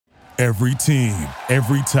Every team,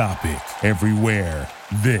 every topic, everywhere.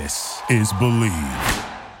 This is Believe.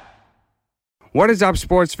 What is up,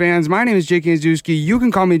 sports fans? My name is Jake Andzuski. You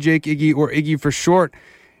can call me Jake Iggy or Iggy for short.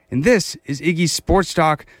 And this is Iggy's Sports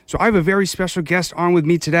Talk. So I have a very special guest on with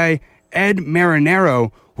me today, Ed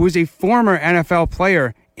Marinaro, who is a former NFL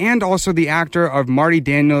player and also the actor of Marty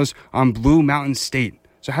Daniels on Blue Mountain State.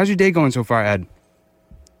 So how's your day going so far, Ed?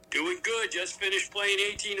 Doing good. Just finished playing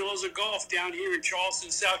 18 holes of golf down here in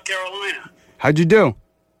Charleston, South Carolina. How'd you do?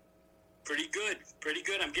 Pretty good.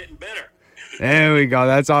 I'm getting better. There we go.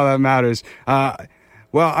 That's all that matters.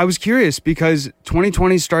 Well, I was curious because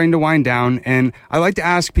 2020 is starting to wind down, and I like to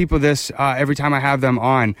ask people this every time I have them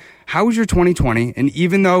on. How was your 2020? And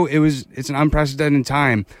even though it's an unprecedented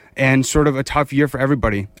time and sort of a tough year for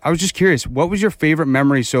everybody, I was just curious, what was your favorite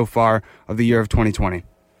memory so far of the year of 2020?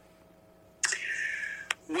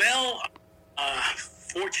 Well,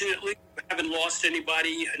 fortunately, I haven't lost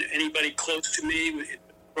anybody close to me with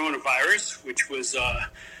coronavirus, which was a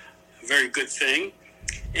very good thing.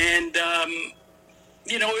 And,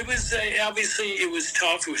 it was obviously it was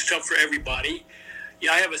tough. It was tough for everybody.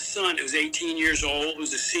 Yeah, I have a son who's 18 years old,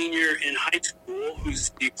 who's a senior in high school, who's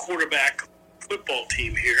the quarterback football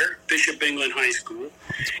team here, Bishop England High School.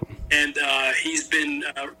 And he's been,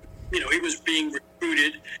 he was being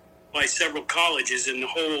recruited by several colleges, and the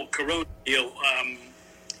whole corona deal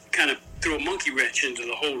kind of threw a monkey wrench into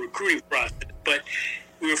the whole recruiting process. But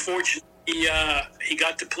we were fortunate he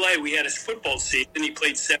got to play. We had his football season. He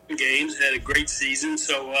played 7 games, had a great season.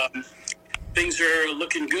 So things are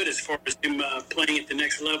looking good as far as him playing at the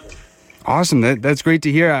next level. Awesome. That's great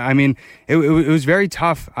to hear. I mean, it was very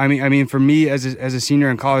tough. I mean, for me as a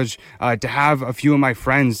senior in college, to have a few of my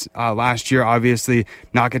friends last year, obviously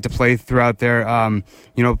not get to play throughout their,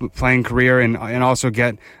 playing career and also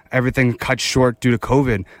get everything cut short due to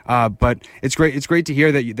COVID. But it's great. It's great to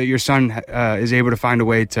hear that your son is able to find a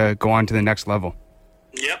way to go on to the next level.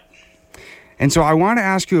 Yep. And so I want to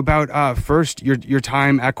ask you about first your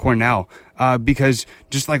time at Cornell, because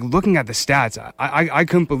just like looking at the stats, I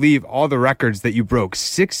couldn't believe all the records that you broke,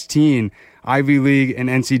 16 Ivy League and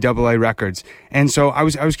NCAA records. And so I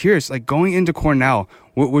was curious, like going into Cornell,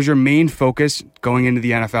 what was your main focus going into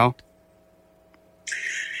the NFL?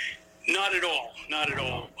 Not at all.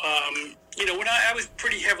 When I was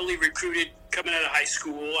pretty heavily recruited coming out of high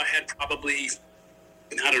school, I had probably,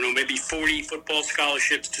 maybe 40 football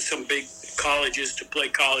scholarships to some big colleges to play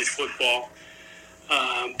college football.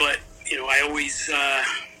 But I always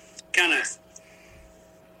kind of,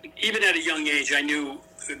 even at a young age, I knew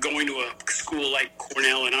going to a school like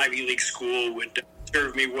Cornell, an Ivy League school, would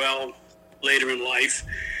serve me well later in life.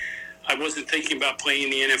 I wasn't thinking about playing in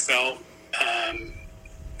the NFL.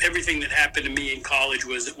 Everything that happened to me in college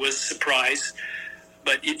was a surprise.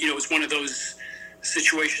 But, it was one of those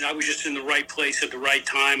situations. I was just in the right place at the right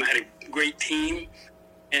time. I had a great team.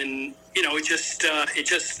 And, it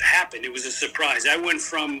just happened. It was a surprise. I went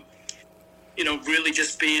from, really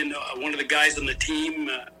just being one of the guys on the team.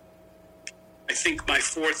 I think my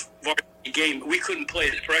 4th varsity game, we couldn't play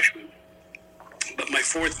as freshmen, but my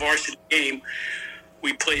 4th varsity game,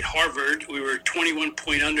 we played Harvard. We were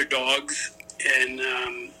 21-point underdogs, and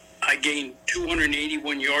I gained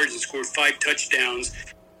 281 yards and scored 5 touchdowns.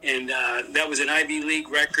 And that was an Ivy League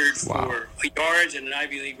record for yards and an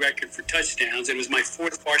Ivy League record for touchdowns. It was my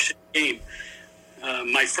 4th varsity game.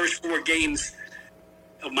 My first 4 games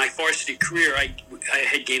of my varsity career, I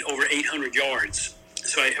had gained over 800 yards.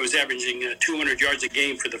 So I was averaging 200 yards a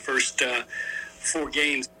game for the first 4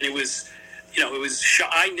 games. And it was,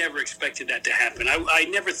 I never expected that to happen. I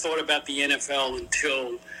never thought about the NFL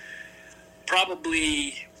until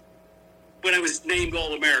probably when I was named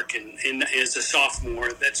All-American as a sophomore.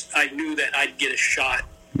 I knew that I'd get a shot,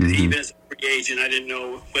 even as a free agent. I didn't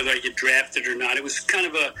know whether I'd get drafted or not. It was kind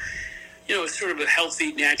of sort of a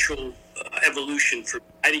healthy, natural evolution for me.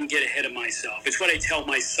 I didn't get ahead of myself. It's what I tell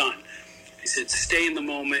my son. I said, stay in the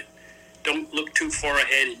moment. Don't look too far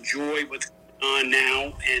ahead. Enjoy what's going on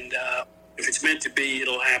now. And if it's meant to be,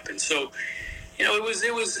 it'll happen. So, it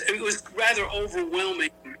was rather overwhelming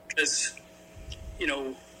because,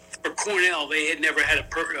 for Cornell, they had never had a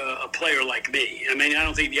player like me. I mean, I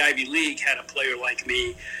don't think the Ivy League had a player like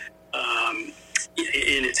me in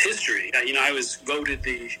its history. I was voted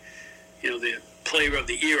the player of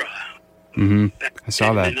the era. I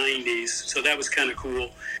saw that in the 90s. So that was kind of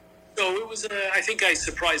cool. So it was. I think I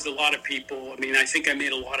surprised a lot of people. I mean, I think I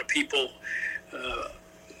made a lot of people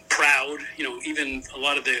proud. Even a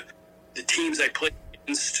lot of the teams I played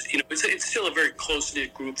against. It's still a very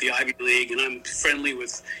close-knit group, the Ivy League, and I'm friendly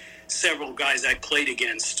with several guys I played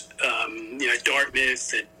against.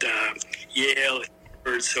 Dartmouth, at Yale,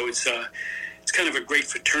 birds, so it's kind of a great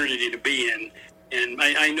fraternity to be in, and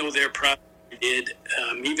I know they're proud did.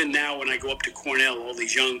 Even now, when I go up to Cornell, all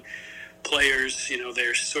these young players,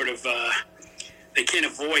 they're sort of they can't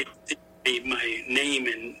avoid my name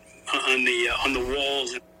and on the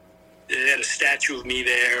walls. They had a statue of me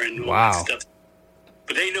there and all that stuff.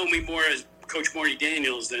 But they know me more as Coach Marty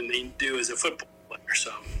Daniels than they do as a football player.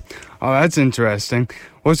 So. Oh, that's interesting.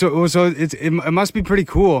 Well, so it must be pretty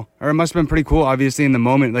cool, or it must have been pretty cool, obviously, in the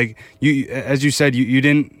moment. Like you, as you said, you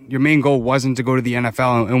didn't. Your main goal wasn't to go to the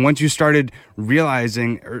NFL, and once you started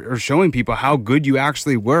realizing or showing people how good you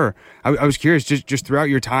actually were, I was curious. Just throughout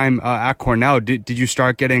your time at Cornell, did you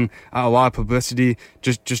start getting a lot of publicity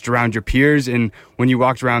just around your peers, and when you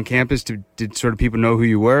walked around campus, did sort of people know who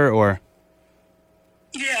you were, or?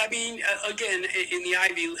 Yeah, I mean, again, in the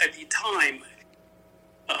Ivy at the time.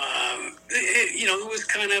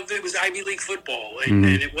 It was Ivy League football, and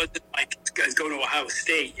it wasn't like guys going to Ohio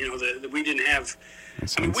State. We didn't have.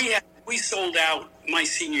 I mean, we sold out my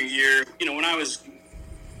senior year. When I was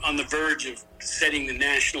on the verge of setting the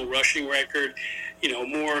national rushing record,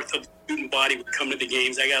 more of the student body would come to the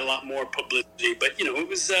games. I got a lot more publicity, but it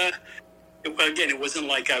was again, it wasn't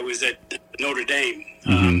like I was at Notre Dame.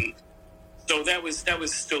 So that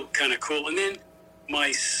was still kind of cool, and then.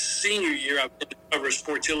 My senior year, I was at the cover of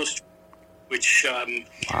Sports Illustrated, which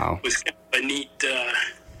was kind of a neat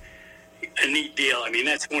deal. I mean,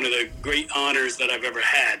 that's one of the great honors that I've ever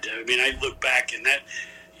had. I mean, I look back and that,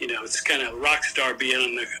 it's kind of rock star being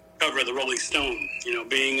on the cover of the Rolling Stone.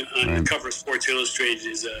 Being on the cover of Sports Illustrated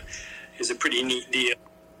is a pretty neat deal.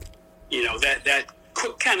 That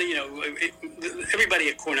kind of, everybody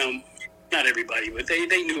at Cornell. Not everybody, but they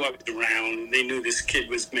knew I was around. They knew this kid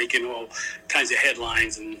was making all kinds of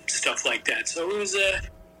headlines and stuff like that. So it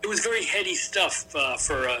was very heady stuff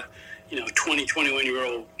for a 20,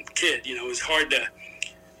 21-year-old kid. It was hard to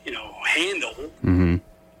handle.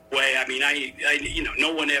 Way I mean, I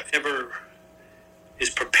no one ever is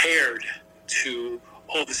prepared to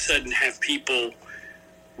all of a sudden have people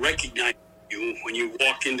recognize you when you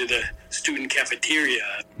walk into the student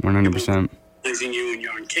cafeteria. 100%. You when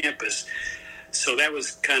you're on campus, so that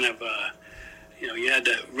was kind of you had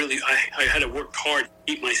to really I had to work hard to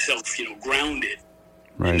keep myself grounded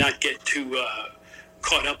and not get too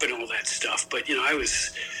caught up in all that stuff. But I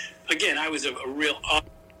was a real up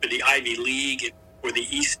for the Ivy League or the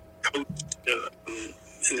East Coast, the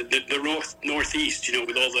Northeast,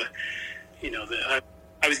 with all the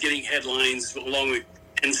I was getting headlines along with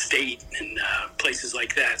Penn State and places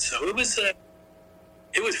like that. So it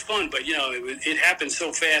was fun, but it happened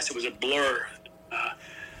so fast. It was a blur.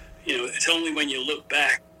 It's only when you look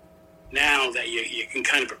back now that you can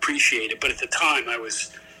kind of appreciate it. But at the time, I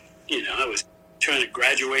was trying to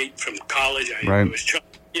graduate from college. I was trying,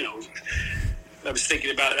 I was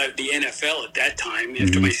thinking about the NFL at that time.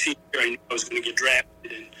 After my senior year, I knew I was going to get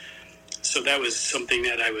drafted, and so that was something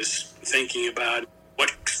that I was thinking about.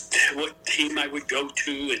 What team I would go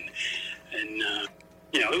to, and.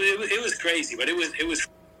 It was crazy, but it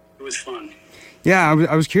was fun. Yeah,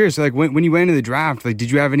 I was curious. Like when you went into the draft, like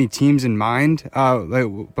did you have any teams in mind,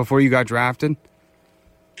 before you got drafted?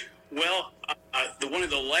 Well, one of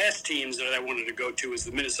the last teams that I wanted to go to was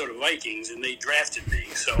the Minnesota Vikings, and they drafted me.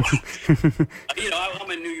 So, I'm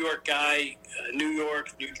a New York guy, New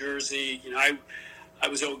York, New Jersey. I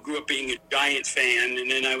grew up being a Giant fan, and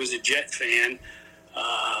then I was a Jet fan.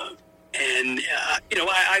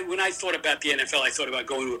 When I thought about the NFL, I thought about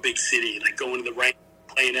going to a big city, like going to the Rams,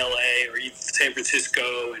 playing LA or even San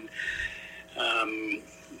Francisco. And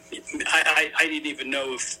I didn't even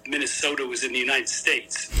know if Minnesota was in the United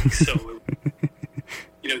States. So,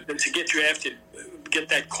 to get drafted, get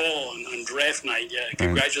that call on draft night,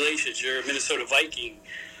 congratulations, you're a Minnesota Viking.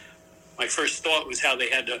 My first thought was how they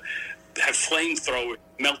had to have flamethrowers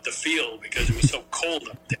melt the field because it was so cold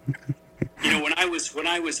up there. When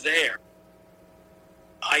I was there,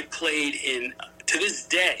 I played to this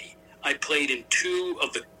day, I played in two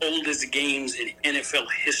of the coldest games in NFL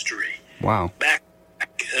history. Wow. Back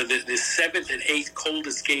the seventh and eighth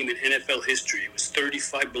coldest game in NFL history. It was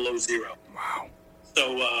 35 below zero. Wow.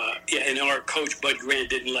 So, and our coach, Bud Grant,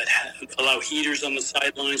 didn't allow heaters on the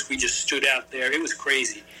sidelines. We just stood out there. It was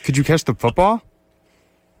crazy. Could you catch the football?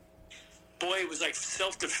 Boy, it was like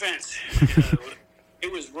self-defense.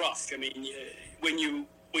 It was rough. I mean, when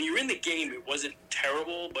you're in the game, it wasn't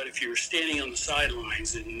terrible. But if you were standing on the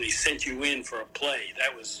sidelines and they sent you in for a play,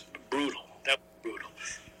 that was brutal.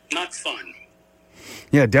 Not fun.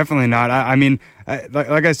 Yeah, definitely not. I mean,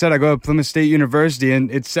 like I said, I go to Plymouth State University,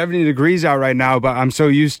 and it's 70 degrees out right now, but I'm so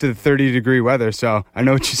used to the 30-degree weather, so I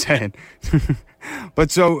know what you're saying.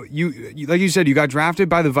 But so you, like you said, you got drafted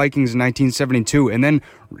by the Vikings in 1972, and then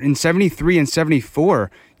in 73 and 74,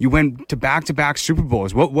 you went to back-to-back Super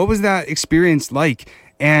Bowls. What was that experience like?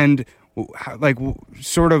 And like,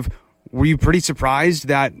 sort of, were you pretty surprised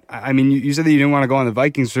that, I mean, you said that you didn't want to go on the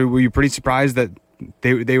Vikings, so were you pretty surprised that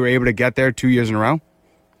they were able to get there 2 years in a row?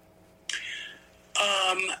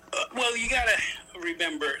 Well, you got to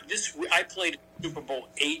remember, I played Super Bowl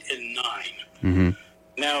 8 and 9. Mm-hmm.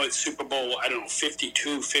 Now it's Super Bowl,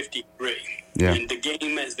 52, 53. Yeah. And the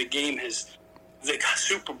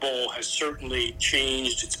Super Bowl has certainly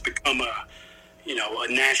changed. It's become a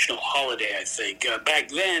national holiday, I think. Back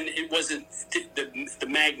then, it wasn't, the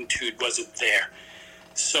magnitude wasn't there.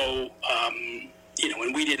 So,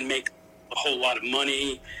 and we didn't make a whole lot of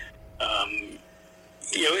money.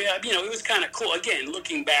 It was kind of cool. Again,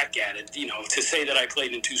 looking back at it, to say that I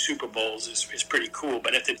played in 2 Super Bowls is pretty cool.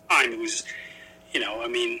 But at the time, it was,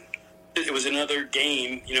 it was another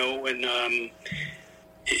game, and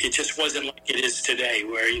it just wasn't like it is today,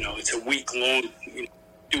 where, it's a week long,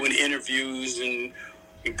 doing interviews and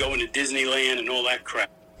going to Disneyland and all that crap.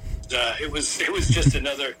 It was just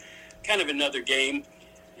another game.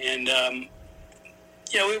 And,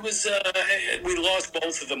 it was, we lost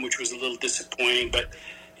both of them, which was a little disappointing. But,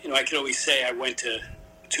 I could always say I went to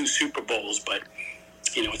 2 Super Bowls, but,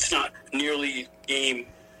 it's not nearly a game.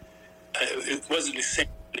 It wasn't the same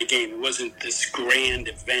game. It wasn't this grand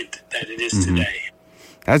event that it is today.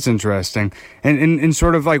 That's interesting. And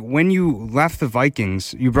sort of like when you left the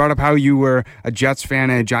Vikings, you brought up how you were a Jets fan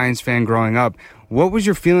and a Giants fan growing up. What was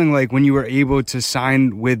your feeling like when you were able to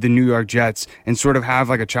sign with the New York Jets and sort of have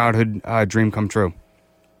like a childhood dream come true?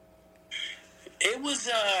 It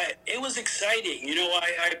was exciting.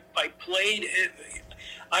 I played.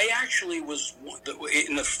 I actually was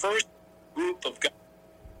in the first group of guys,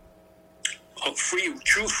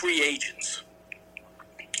 true free agents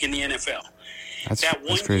in the NFL. That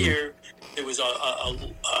one crazy. year, there was a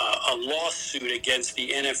lawsuit against the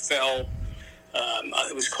NFL.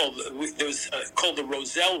 It was called the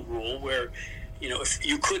Rozelle Rule, where if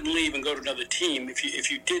you couldn't leave and go to another team, if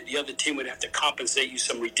you did, the other team would have to compensate you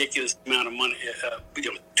some ridiculous amount of money.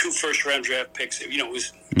 2 first-round draft picks. It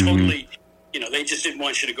was totally. They just didn't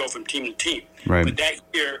want you to go from team to team. Right. But that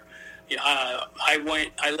year, I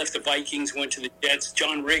left the Vikings, went to the Jets.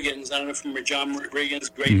 John Riggins, I don't know if you remember John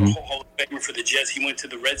Riggins, great Hall of Famer for the Jets. He went to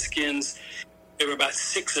the Redskins. There were about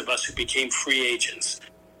 6 of us who became free agents.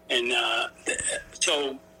 And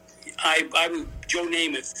so Joe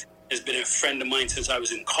Namath has been a friend of mine since I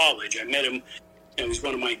was in college. I met him, and he was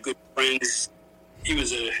one of my good friends. He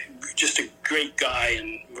was just a great guy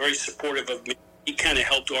and very supportive of me. He kind of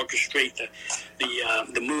helped orchestrate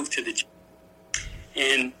the move to the Jets.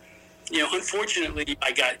 And unfortunately,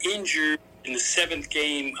 I got injured in the 7th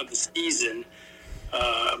game of the season,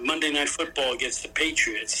 Monday Night Football against the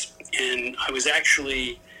Patriots, and I was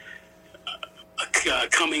actually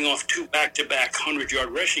coming off 2 back-to-back 100-yard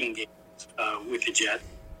rushing games with the Jets,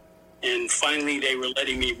 and finally they were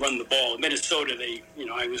letting me run the ball. In Minnesota,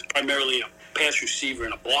 I was primarily a pass receiver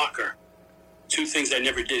and a blocker, 2 things I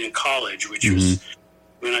never did in college, which was,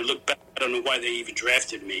 when I look back, I don't know why they even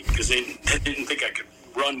drafted me, because they didn't think I could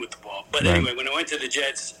run with the ball. But anyway, when I went to the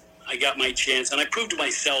Jets, I got my chance, and I proved to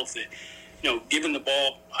myself that, given the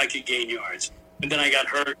ball, I could gain yards. And then I got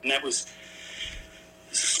hurt, and that was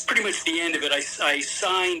pretty much the end of it.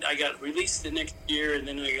 I got released the next year, and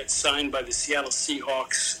then I got signed by the Seattle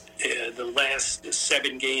Seahawks the last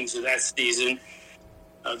 7 games of that season.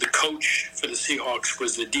 The coach for the Seahawks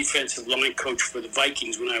was the defensive line coach for the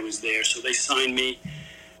Vikings when I was there, so they signed me,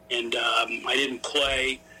 and I didn't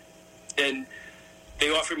play. Then they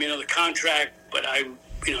offered me another contract, but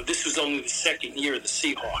this was only the 2nd year of the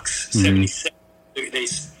Seahawks. 77. They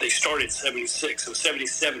started 76, so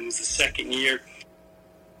 77 was the 2nd year.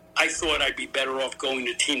 I thought I'd be better off going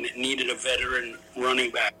to a team that needed a veteran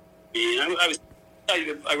running back.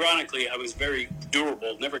 Ironically, I was very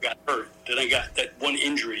durable, never got hurt. Then I got that one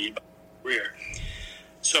injury in my career.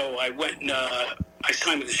 So I went and I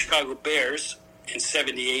signed with the Chicago Bears in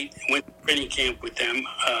 78, went to training camp with them.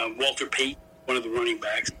 Walter Payton, one of the running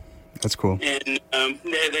backs. That's cool. And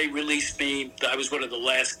they released me. I was one of the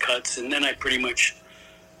last cuts, and then I pretty much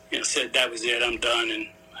said that was it, I'm done, and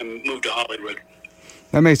I moved to Hollywood.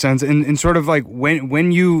 That makes sense. And sort of like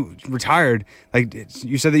when you retired, like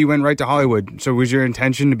you said that you went right to Hollywood. So was your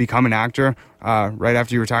intention to become an actor right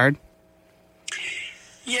after you retired?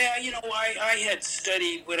 Yeah, I had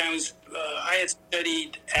studied when I had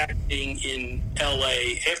studied acting in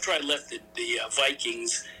L.A. after I left the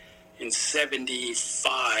Vikings in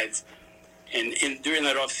 75, and during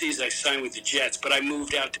that off season I signed with the Jets, but I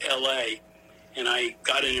moved out to L.A. and I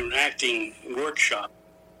got into an acting workshop,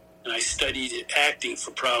 and I studied acting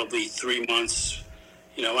for probably 3 months.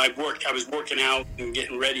 I was working out and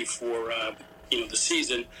getting ready for, the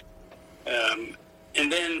season.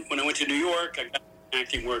 And then when I went to New York, I got an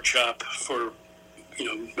acting workshop for,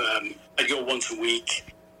 I'd go once a week.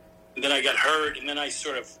 And then I got hurt, and then I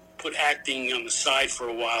sort of put acting on the side for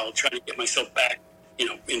a while, trying to get myself back,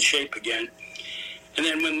 in shape again. And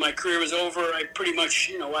then when my career was over, I pretty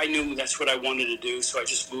much, I knew that's what I wanted to do. So I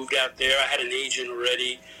just moved out there. I had an agent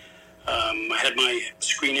already. I had my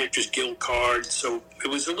Screen Actors Guild card, so it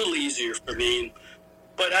was a little easier for me.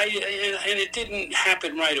 But it didn't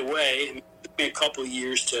happen right away. It took me a couple of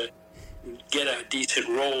years to get a decent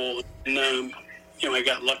role. And, I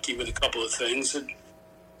got lucky with a couple of things. And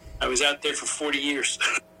I was out there for 40 years.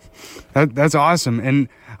 That's awesome. And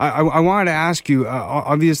I wanted to ask you,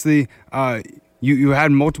 obviously, you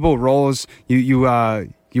had multiple roles.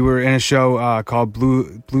 You were in a show called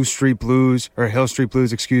Blue Street Blues, or Hill Street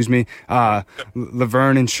Blues, excuse me,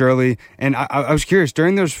 Laverne and Shirley. And I was curious,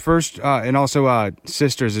 during those first, and also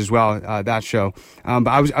Sisters as well, that show. But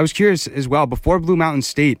I was curious as well, before Blue Mountain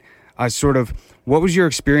State, what was your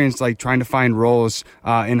experience like trying to find roles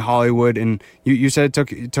in Hollywood? And you said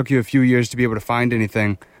it took you a few years to be able to find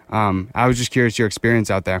anything. I was just curious your experience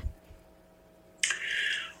out there.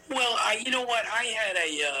 Well, you know what? I had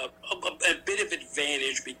a bit of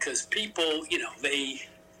advantage because people,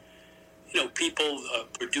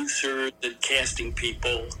 producers and casting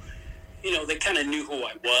people, they kind of knew who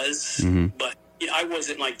I was, but I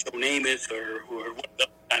wasn't like Joe Namath or one of those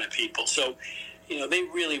kind of people. So, they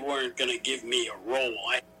really weren't going to give me a role.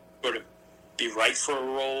 I had to sort of be right for a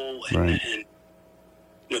role, and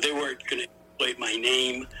they weren't going to exploit my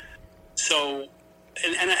name. So.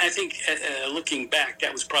 And I think looking back,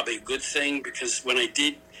 that was probably a good thing, because when I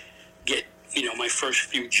did get, my first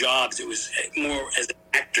few jobs, it was more as an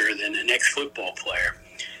actor than an ex-football player.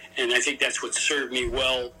 And I think that's what served me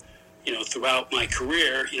well, throughout my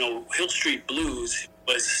career. Hill Street Blues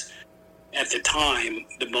was, at the time,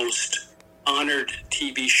 the most honored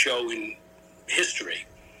TV show in history.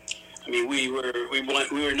 I mean, we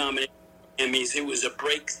were nominated for Emmys. It was a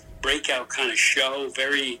breakout kind of show,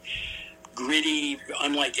 very gritty,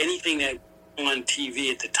 unlike anything that was on TV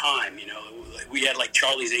at the time. We had like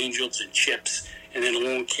Charlie's Angels and Chips, and then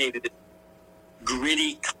along came this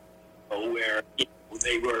gritty where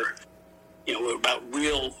they were, about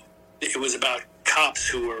real. It was about cops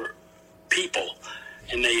who were people,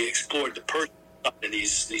 and they explored the person of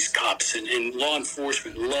these cops, and law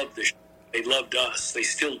enforcement loved the show. They loved us. They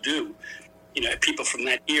still do. People from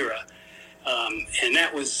that era, and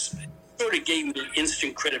that was. Sort of gave me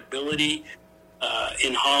instant credibility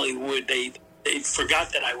in Hollywood. They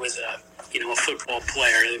forgot that I was a football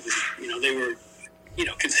player. It was, they were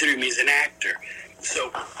considering me as an actor.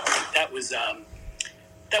 So that was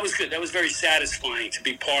good. That was very satisfying to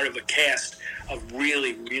be part of a cast of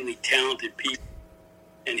really, really talented people.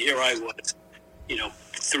 And here I was,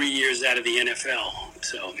 3 years out of the NFL.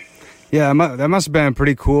 So. Yeah, that must have been a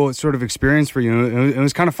pretty cool sort of experience for you. It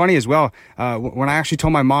was kind of funny as well. When I actually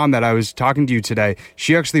told my mom that I was talking to you today,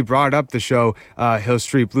 she actually brought up the show Hill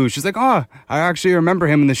Street Blues. She's like, "Oh, I actually remember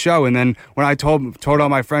him in the show." And then when I told all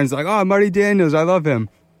my friends, like, "Oh, Marty Daniels, I love him."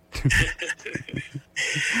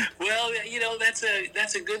 Well, that's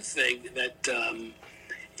a good thing. That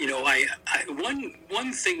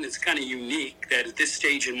one thing that's kind of unique, that at this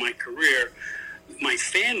stage in my career, my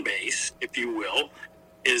fan base, if you will,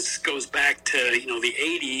 goes back to the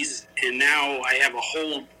 80s, and now I have a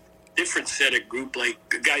whole different set of group, like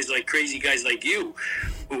crazy guys like you,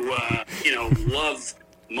 who love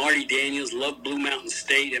Marty Daniels, love Blue Mountain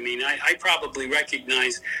State. I mean, I probably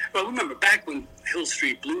recognize. Well, remember back when Hill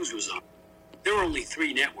Street Blues was on, there were only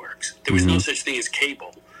 3 networks. There was no such thing as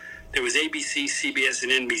cable. There was ABC, CBS,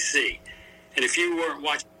 and NBC. And if you weren't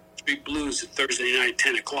watching Street Blues at Thursday night at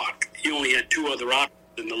 10 o'clock, you only had 2 other options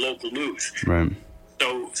in the local news. Right.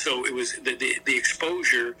 So it was the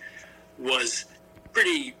exposure was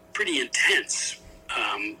pretty intense,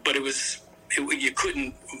 but you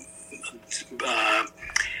couldn't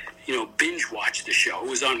binge watch the show. It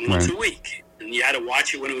was on once a week, and you had to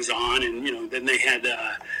watch it when it was on. And then they had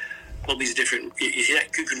all these different. You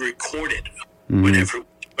could record it, whatever,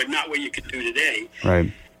 but not what you could do today.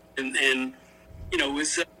 Right. And it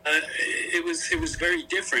was very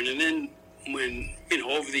different. And then when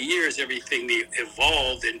over the years everything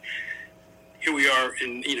evolved, and here we are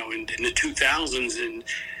in the 2000s, and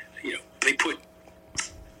they put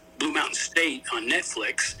Blue Mountain State on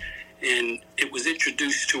Netflix, and it was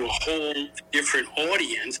introduced to a whole different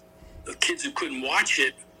audience of kids who couldn't watch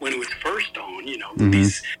it when it was first on.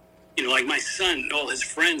 These like my son, all his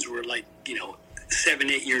friends were like, 7,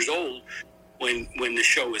 8 years old when the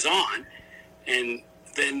show was on. And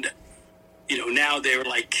then, now they're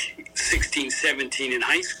like 16, 17 in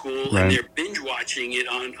high school, right. and they're binge watching it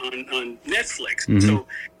on Netflix. Mm-hmm. So,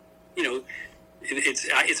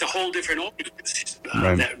 it's a whole different audience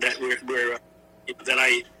right. that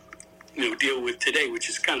I deal with today, which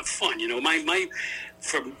is kind of fun. My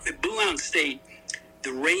from Blue Mountain State,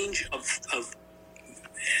 the range of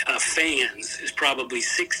fans is probably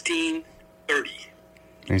 16, 30.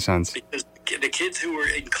 Makes sense. Because the kids who were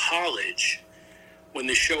in college when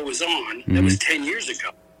the show was on, mm-hmm. that was 10 years ago.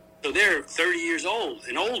 So they're 30 years old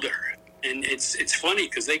and older. And it's funny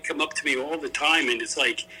because they come up to me all the time, and it's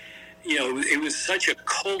like, it was such a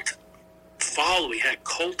cult following, had a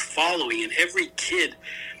cult following, and every kid,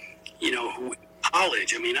 who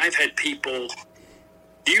college. I mean, I've had people.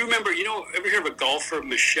 Do you remember? Ever hear of a golfer,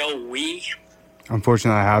 Michelle Wie?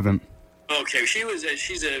 Unfortunately, I haven't. Okay,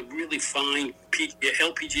 she's a really fine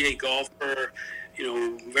LPGA golfer.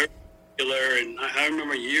 Very popular. And I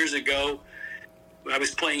remember years ago, I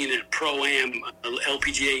was playing in a pro-am,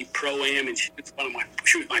 LPGA pro-am, and she was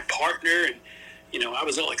my partner, and I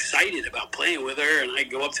was all excited about playing with her, and I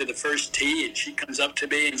go up to the first tee, and she comes up to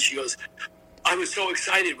me, and she goes, "I was so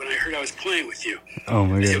excited when I heard I was playing with you." Oh,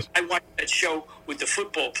 my gosh. I watched that show with the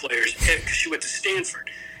football players, because she went to Stanford.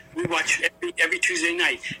 We watch every Tuesday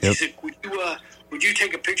night. Yep. She said, would you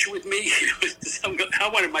take a picture with me? I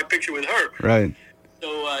wanted my picture with her. Right.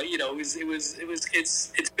 So,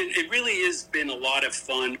 it really has been a lot of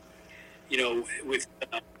fun, with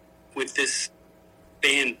this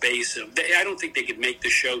fan base I don't think they could make the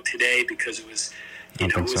show today because it was,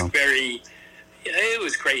 it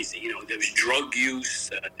was crazy. There was drug use,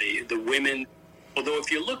 the women. Although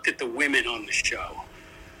if you looked at the women on the show,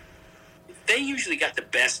 they usually got the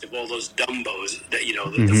best of all those dumbos that,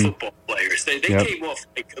 mm-hmm. the football players. They yep. came off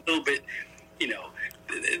like a little bit,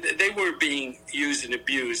 they were being used and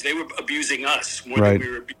abused. They were abusing us more right. than we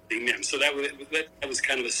were abusing them. So that was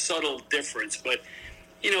kind of a subtle difference. But,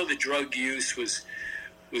 the drug use was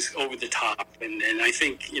over the top. And I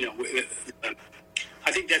think,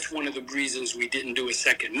 I think that's one of the reasons we didn't do a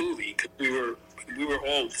second movie, because we were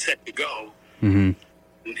all set to go. Mm-hmm.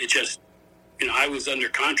 And it just, I was under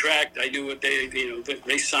contract. I knew what they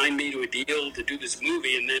signed me to a deal to do this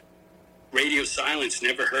movie, and then radio silence,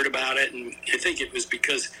 never heard about it. And I think it was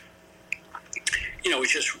because, it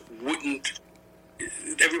just wouldn't,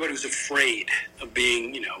 everybody was afraid of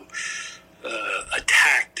being,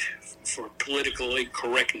 attacked for political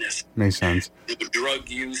incorrectness. Makes sense. The drug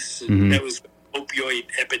use, mm-hmm. that was opioid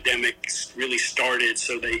epidemic really started,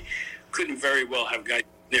 so they couldn't very well have got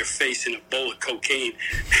their face in a bowl of cocaine,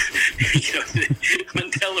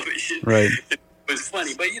 on television. Right. It was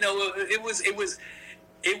funny, but it was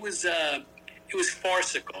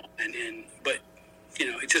farcical, but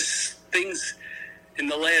it just things in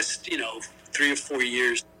the last 3 or 4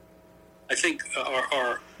 years. I think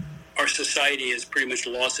our society has pretty much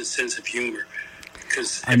lost its sense of humor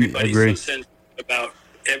because everybody's so sensitive about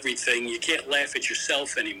everything. You can't laugh at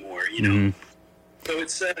yourself anymore, Mm-hmm. So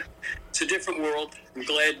it's a different world. I'm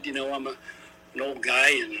glad, I'm an old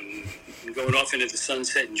guy and I'm going off into the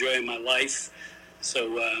sunset, enjoying my life.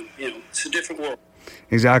 So, it's a different world.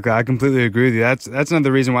 Exactly. I completely agree with you. That's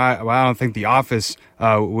another reason why I don't think The Office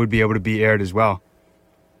would be able to be aired as well.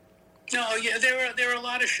 No, yeah, there are a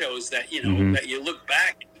lot of shows that, mm-hmm. that you look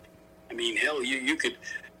back. I mean, hell, you could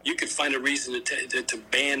find a reason to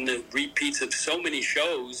ban the repeats of so many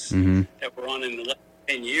shows mm-hmm. that were on in the last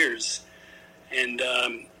 10 years. And,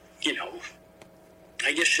 I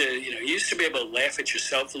guess, you used to be able to laugh at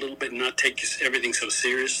yourself a little bit and not take everything so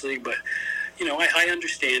seriously. But, I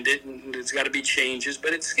understand it, and there's got to be changes.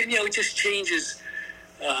 But it's, it just changes.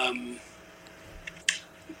 We're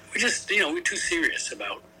too serious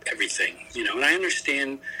about everything, and I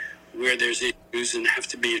understand where there's issues and have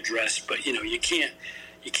to be addressed. But, you can't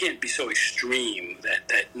be so extreme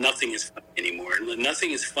that nothing is funny anymore.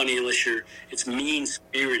 Nothing is funny unless it's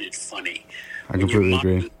mean-spirited funny. I completely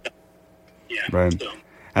agree. Yeah. Right. So.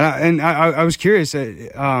 And I was curious,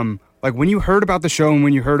 like when you heard about the show and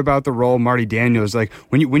when you heard about the role of Marty Daniels, like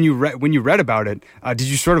when you read about it, did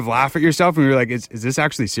you sort of laugh at yourself and you were like, is this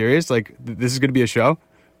actually serious? Like this is going to be a show?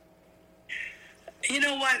 You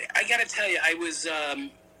know what? I got to tell you, I was.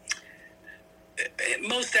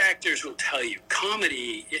 Most actors will tell you,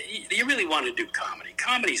 comedy. You really want to do comedy.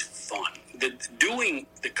 Comedy's fun. Doing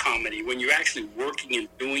the comedy when you're actually working and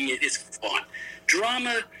doing it is fun.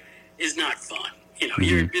 Drama is not fun.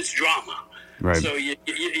 Mm-hmm. It's drama. Right. So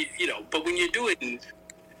but when you're doing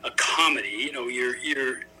a comedy,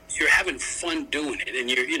 you're having fun doing it, and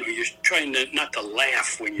you're trying not to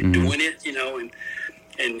laugh when you're doing it,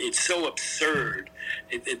 and it's so absurd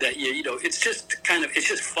that it's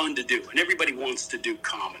just fun to do, and everybody wants to do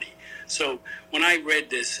comedy. So when I read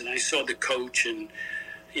this and I saw the coach, and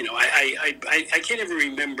I can't even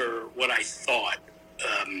remember what I thought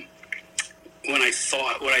when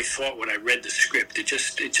I read the script. It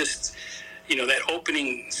just that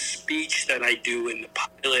opening speech that I do in the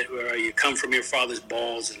pilot, where you come from your father's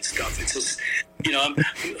balls and stuff. It's just I'm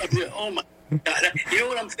oh my God. You know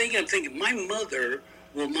what I'm thinking? I'm thinking my mother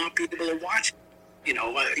will not be able to watch it.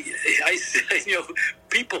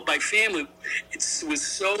 People, my family, it was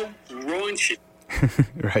so raunchy.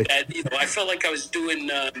 Right. That, I felt like I was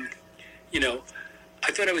doing, I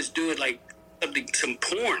thought I was doing like some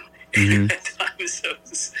porn at that time. So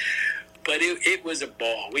but it was a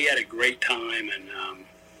ball. We had a great time, and,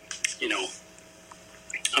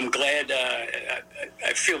 I'm glad,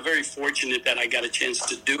 I feel very fortunate that I got a chance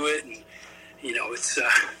to do it. And,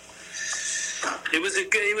 it was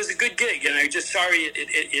a good gig, and I'm just sorry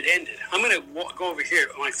it ended. I'm going to go over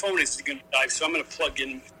here. My phone is going to die, so I'm going to plug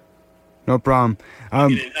in. No problem.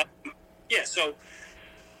 So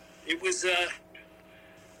it was.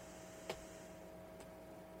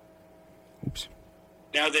 Oops.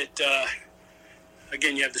 Now that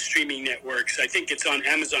again, you have the streaming networks. I think it's on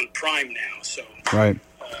Amazon Prime now. So right.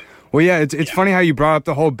 Well, yeah, it's funny how you brought up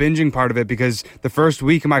the whole binging part of it, because the first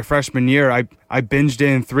week of my freshman year, I binged it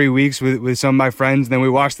in 3 weeks with some of my friends, and then we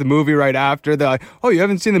watched the movie right after. They're like, "Oh, you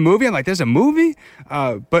haven't seen the movie?" I'm like, "There's a movie?"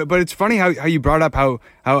 But it's funny how you brought up how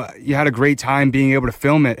you had a great time being able to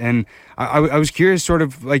film it, and I was curious, sort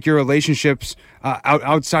of like your relationships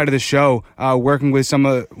outside of the show, working with some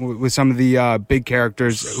of the big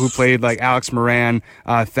characters who played, like Alex Moran,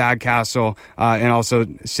 Thad Castle, and also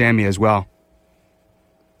Sammy as well.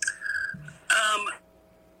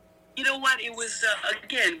 You know what? It was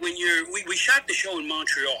again when we shot the show in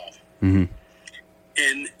Montreal, Mm-hmm.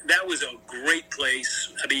 and that was a great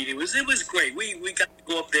place. I mean, it was great. We got to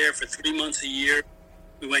go up there for 3 months a year.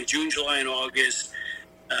 We went June, July, and August.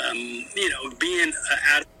 Being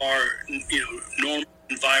out of our normal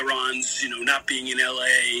environs, not being in LA,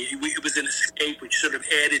 it was an escape, which sort of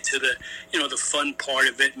added to the the fun part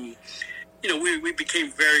of it, and we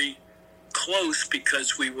became very close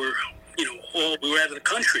because we were. We were out of the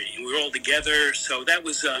country, and we were all together. So that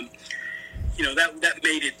was, that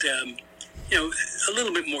made it, a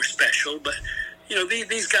little bit more special. But,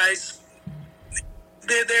 these guys,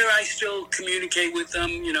 they're there. I still communicate with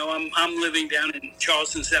them. I'm living down in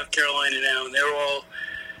Charleston, South Carolina now, and they're all,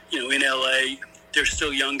 in LA. They're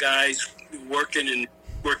still young guys working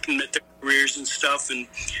at their careers and stuff. And,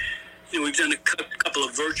 we've done a couple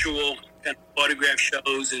of virtual kind of autograph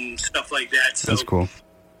shows and stuff like that. So that's cool.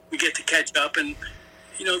 We get to catch up, and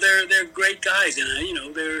they're great guys, and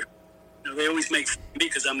they always make fun of me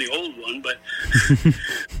because I'm the old one, but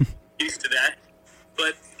used to that.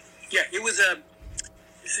 But yeah, it was a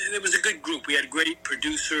good group. We had great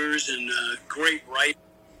producers and great writers.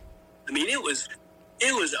 I mean, it was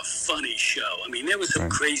a funny show. I mean, there was some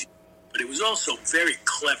crazy, but it was also very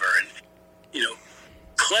clever, and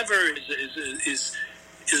clever is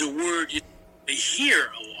a word you hear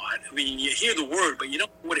a lot. I mean, you hear the word, but you don't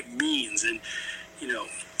know what it means. And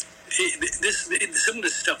some of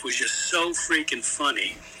this stuff was just so freaking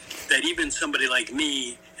funny that even somebody like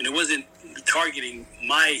me, and it wasn't targeting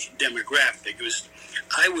my demographic. It was,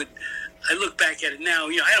 I look back at it now.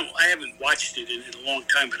 I haven't watched it in a long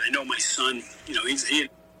time, but I know my son. He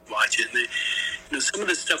watch it, and some of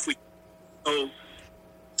the stuff we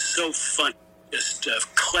so funny, just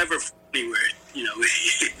clever funny. Where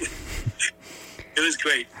it was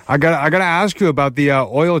great. I gotta ask you about the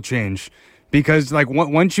oil change, because like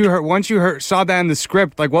once you saw that in the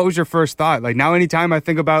script, like what was your first thought? Like now, anytime I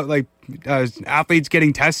think about like athletes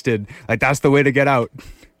getting tested, like that's the way to get out.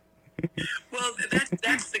 Well,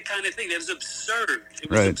 that's the kind of thing that was absurd. It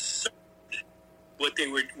was absurd what they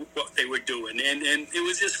were doing, and it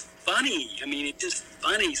was just funny. I mean, it's just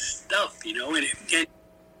funny stuff, and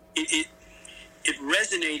it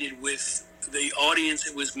resonated with the audience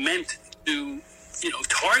it was meant to.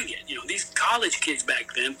 Target. These college kids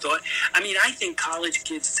back then thought. I mean, I think college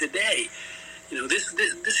kids today.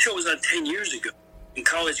 This show was on 10 years ago, and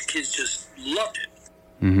college kids just loved it.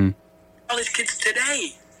 Mm-hmm. College kids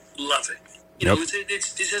today love it. It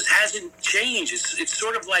just hasn't changed. It's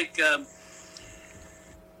sort of like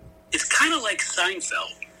it's kind of like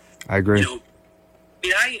Seinfeld. I agree.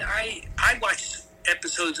 I watch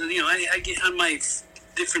episodes of I get on my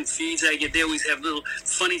different feeds they always have little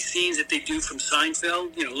funny scenes that they do from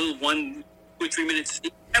Seinfeld, little 1 2 or 3 minutes.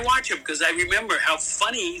 I watch them because I remember how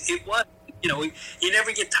funny it was. You know, you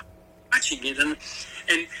never get tired of watching it. And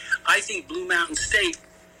I think Blue Mountain State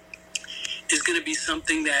is going to be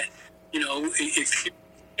something that, you know, if you,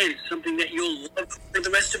 it's something that you'll love for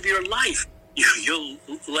the rest of your life. You'll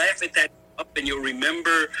laugh at that up and you'll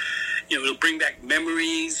remember, you know, it'll bring back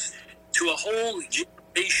memories to a whole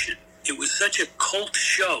generation. It was such a cult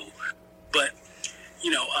show, but,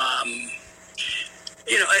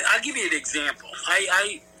 I'll give you an example.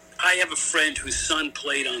 I have a friend whose son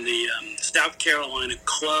played on the South Carolina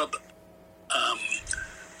club, I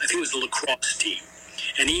think it was the lacrosse team.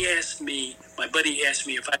 And my buddy asked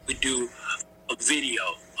me if I would do a video,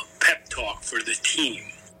 a pep talk for the team,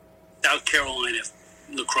 South Carolina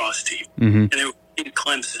lacrosse team. Mm-hmm. And they were in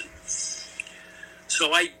Clemson.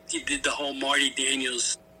 So I did the whole Marty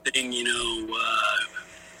Daniels thing,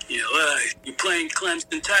 you're playing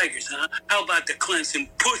Clemson Tigers, huh? How about the Clemson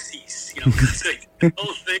Pussies? The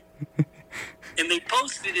whole thing. And they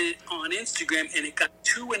posted it on Instagram, and it got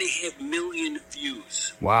 2.5 million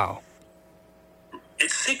views. Wow. And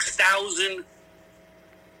 6,000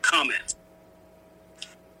 comments.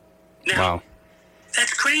 Now, wow.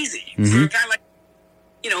 That's crazy. Mm-hmm. For a guy like,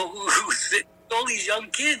 who's all these young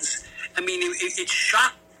kids. I mean, it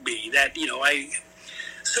shocked me that, it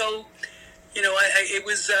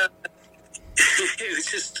was it was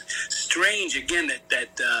just strange again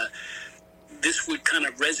that this would kind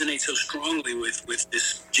of resonate so strongly with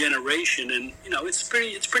this generation, and it's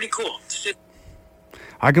pretty cool. It's just,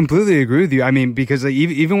 I completely agree with you. I mean, because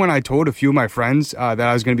even when I told a few of my friends that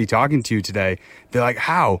I was going to be talking to you today, they're like,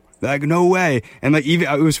 "How?" They're like, "No way!" And even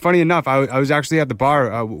it was funny enough. I was actually at the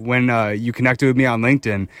bar when you connected with me on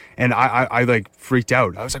LinkedIn, and I like freaked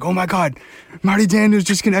out. I was like, "Oh my God, Marty Daniels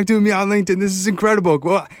just connected with me on LinkedIn. This is incredible!"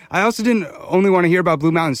 Well, I also didn't only want to hear about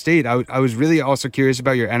Blue Mountain State. I was really also curious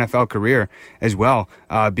about your NFL career as well,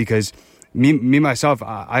 because me myself,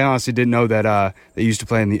 I honestly didn't know that you used to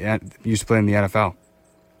play in the NFL.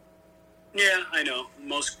 Yeah, I know.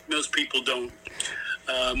 Most people don't.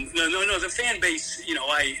 No. The fan base.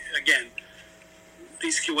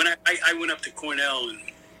 When I went up to Cornell and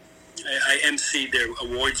I emceed their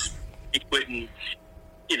awards banquet, and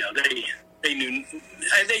they knew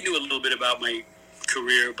a little bit about my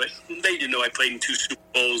career, but they didn't know I played in 2 Super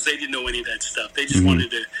Bowls. They didn't know any of that stuff. They just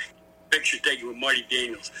wanted a picture taken with Marty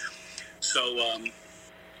Daniels. So,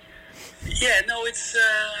 it's.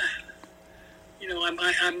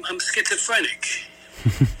 I'm schizophrenic.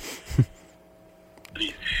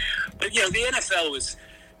 But the NFL was.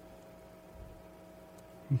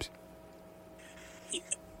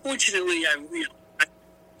 Fortunately,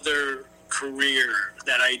 their career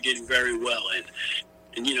that I did very well in,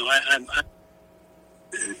 and the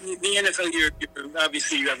NFL. You're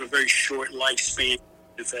obviously you have a very short lifespan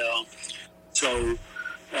in the NFL, so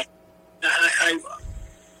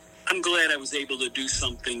I'm glad I was able to do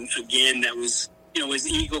something again that was, as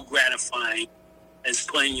ego gratifying as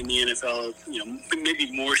playing in the NFL,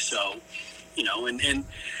 maybe more so, and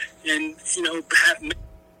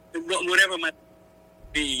whatever might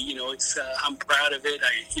be, it's, I'm proud of it.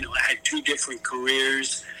 I had 2 different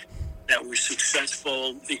careers that were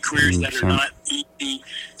successful, the careers that are not easy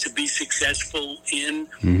to be successful in,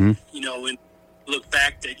 and look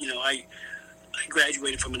back that, I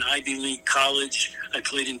graduated from an Ivy League college. I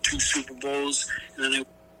played in 2 Super Bowls, and then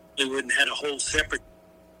I wouldn't had a whole separate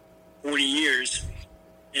 40 years.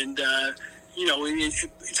 And,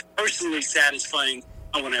 it's personally satisfying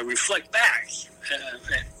when I reflect back at,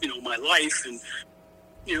 my life and,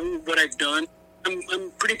 what I've done.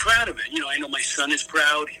 I'm pretty proud of it. I know my son is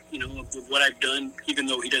proud, of what I've done, even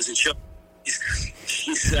though he doesn't show.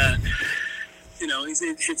 He's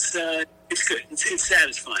it's good. It's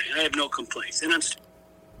satisfying. I have no complaints, and I'm.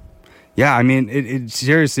 Yeah, I mean, it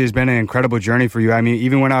seriously has been an incredible journey for you. I mean,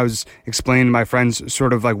 even when I was explaining to my friends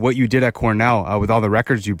sort of like what you did at Cornell with all the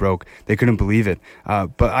records you broke, they couldn't believe it.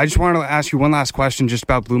 But I just wanted to ask you one last question just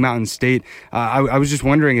about Blue Mountain State. I was just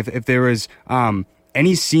wondering if there was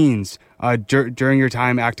any scenes during your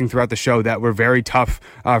time acting throughout the show that were very tough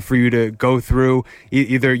for you to go through.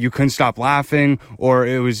 Either you couldn't stop laughing, or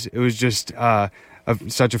it was just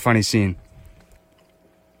such a funny scene.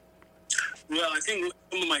 Well, I think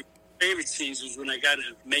one of my favorite scenes was when I got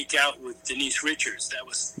to make out with Denise Richards. That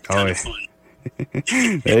was kind of fun.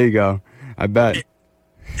 There you go. I bet.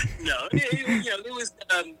 No, it was.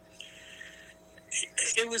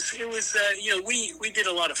 We did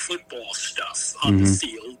a lot of football stuff on the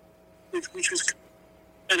field, which was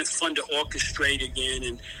kind of fun to orchestrate again.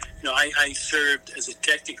 And I served as a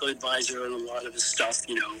technical advisor on a lot of the stuff.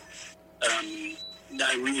 They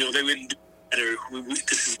wouldn't do better.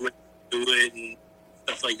 This is what do it and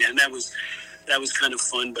stuff like that. And that was kind of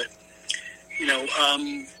fun. But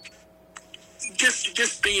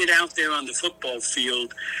just being out there on the football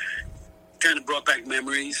field kind of brought back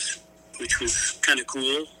memories, which was kind of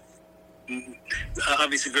cool.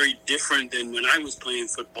 Obviously very different than when I was playing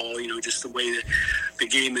football, just the way that the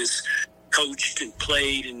game is coached and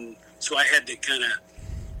played. And so I had to kind of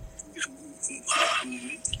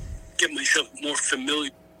get myself more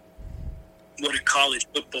familiar with what a college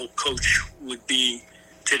football coach would be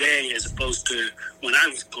today as opposed to when I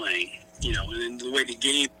was playing, and the way the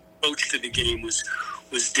game, approach to the game was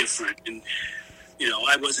different. And,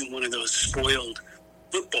 I wasn't one of those spoiled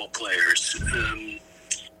football players.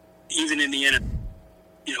 Even in the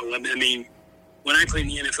NFL, when I played in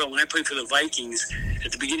the NFL, when I played for the Vikings,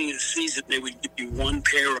 at the beginning of the season, they would give you one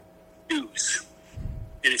pair of shoes.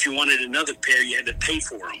 And if you wanted another pair, you had to pay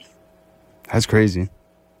for them. That's crazy.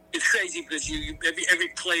 It's crazy because every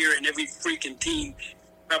player and every freaking team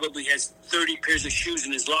probably has 30 pairs of shoes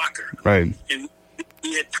in his locker. Right. And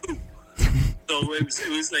we had 2. So it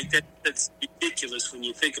was like that. That's ridiculous when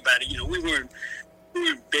you think about it. We weren't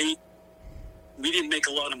bait. We didn't make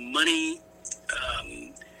a lot of money,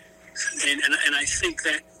 and I think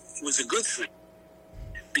that was a good thing,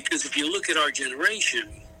 because if you look at our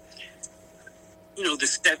generation, the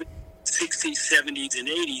 60s, 70s, and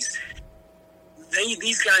 80s,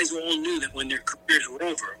 these guys all knew that when their careers were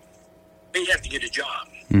over, they'd have to get a job.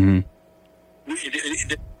 Mm-hmm.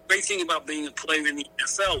 The great thing about being a player in the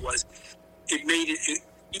NFL was it made it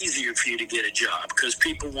easier for you to get a job because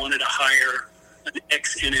people wanted to hire an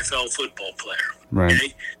ex-NFL football player. Right.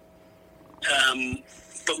 Okay?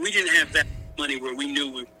 But we didn't have that money where we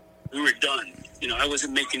knew we were done. I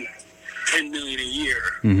wasn't making $10 million a year.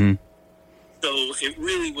 Mm-hmm. So it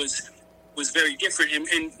really was very different.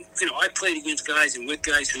 And I played against guys and with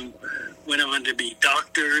guys who went on to be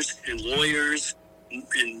doctors and lawyers.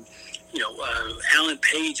 And Alan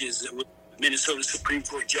Page is a Minnesota Supreme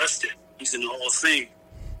Court justice. He's in the Hall of Fame.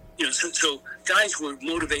 So guys were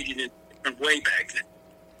motivated in a different way back then.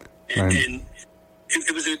 And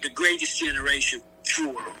it was the greatest generation,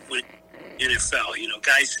 sure, when NFL.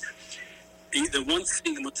 Guys, the one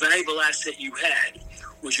thing, the most valuable asset you had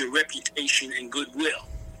was your reputation and goodwill.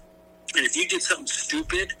 And if you did something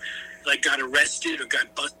stupid, like got arrested or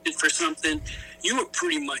got busted for something, you were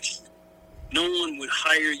pretty much, no one would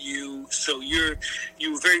hire you. So you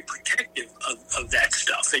were very protective of that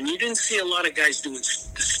stuff. And you didn't see a lot of guys doing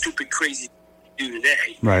the stupid, crazy you do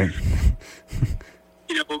today. Right.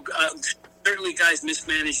 Certainly guys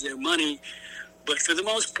mismanage their money, but for the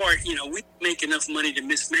most part, we make enough money to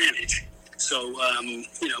mismanage. So,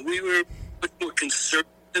 we were much more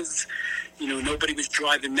conservative. Nobody was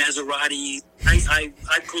driving Maserati. I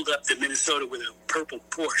pulled up to Minnesota with a purple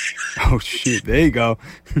Porsche. Oh, shoot. There you go.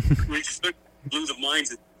 Which blew the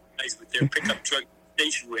minds of guys with their pickup truck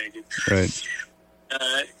station wagon. Right.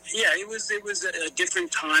 It was a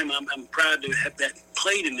different time. I'm proud to have that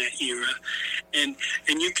played in that era, and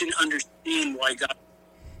you can understand why guys,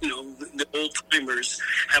 the old timers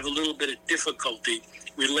have a little bit of difficulty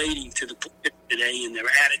relating to the players today and their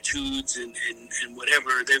attitudes and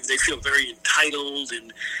whatever. They feel very entitled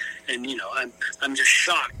and I'm just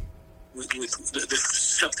shocked with the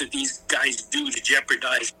stuff that these guys do to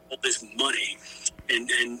jeopardize all this money and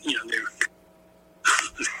they're.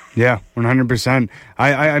 Yeah, 100%.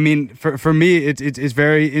 I mean, for me, it's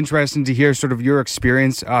very interesting to hear sort of your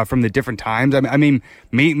experience from the different times. I mean,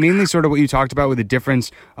 mainly sort of what you talked about with the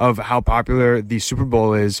difference of how popular the Super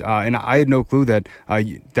Bowl is. And I had no clue that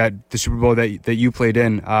that the Super Bowl that you played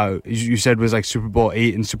in, you said was like Super Bowl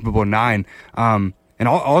 8 and Super Bowl 9. And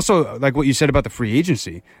also, like what you said about the free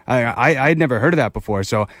agency, I had never heard of that before.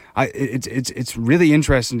 So it's really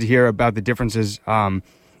interesting to hear about the differences.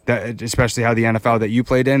 That especially how the NFL that you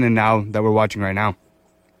played in and now that we're watching right now.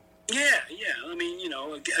 Yeah. I mean,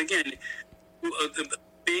 again,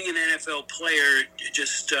 being an NFL player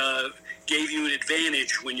just gave you an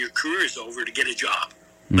advantage when your career is over to get a job.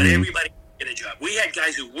 But everybody can get a job. We had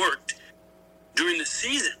guys who worked during the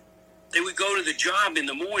season. They would go to the job in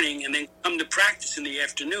the morning and then come to practice in the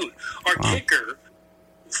afternoon. Our kicker,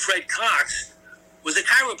 Fred Cox, was a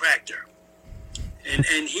chiropractor.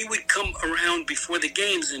 And he would come around before the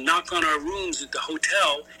games and knock on our rooms at the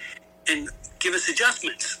hotel and give us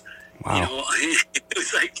adjustments. Wow.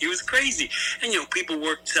 It was crazy. And, people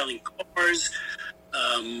worked selling cars.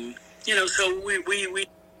 So we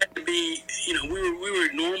had to be, we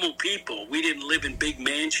were normal people. We didn't live in big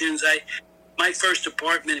mansions. My first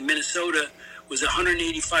apartment in Minnesota was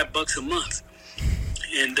 $185 a month.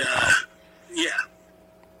 And, yeah.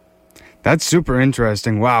 That's super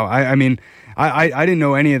interesting. Wow. I mean, I didn't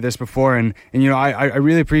know any of this before, and I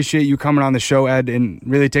really appreciate you coming on the show, Ed, and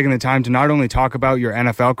really taking the time to not only talk about your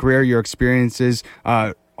NFL career, your experiences,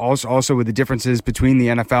 also with the differences between the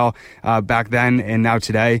NFL back then and now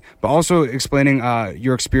today, but also explaining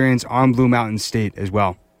your experience on Blue Mountain State as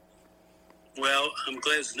well. Well, I'm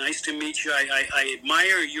glad. It's nice to meet you. I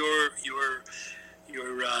admire your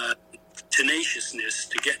tenaciousness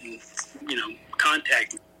to get in,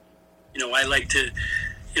 contact. I like to,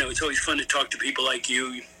 it's always fun to talk to people like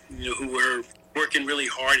you, who are working really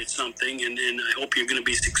hard at something, and I hope you're going to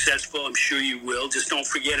be successful. I'm sure you will. Just don't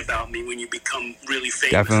forget about me when you become really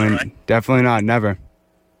famous. Definitely not. Never.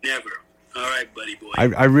 Never. All right, buddy boy.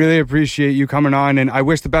 I really appreciate you coming on, and I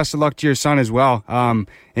wish the best of luck to your son as well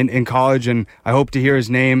in college, and I hope to hear his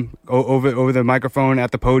name over the microphone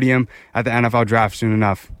at the podium at the NFL draft soon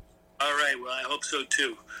enough. All right. Well, I hope so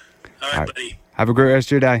too. All right, buddy. Have a great rest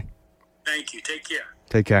of your day. Thank you. Take care.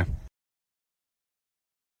 Take care.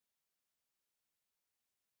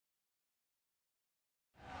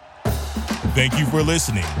 Thank you for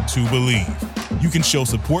listening to Believe. You can show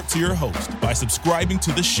support to your host by subscribing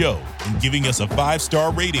to the show and giving us a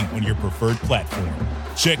 5-star rating on your preferred platform.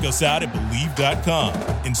 Check us out at Believe.com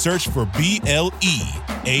and search for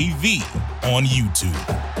BLEAV on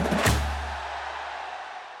YouTube.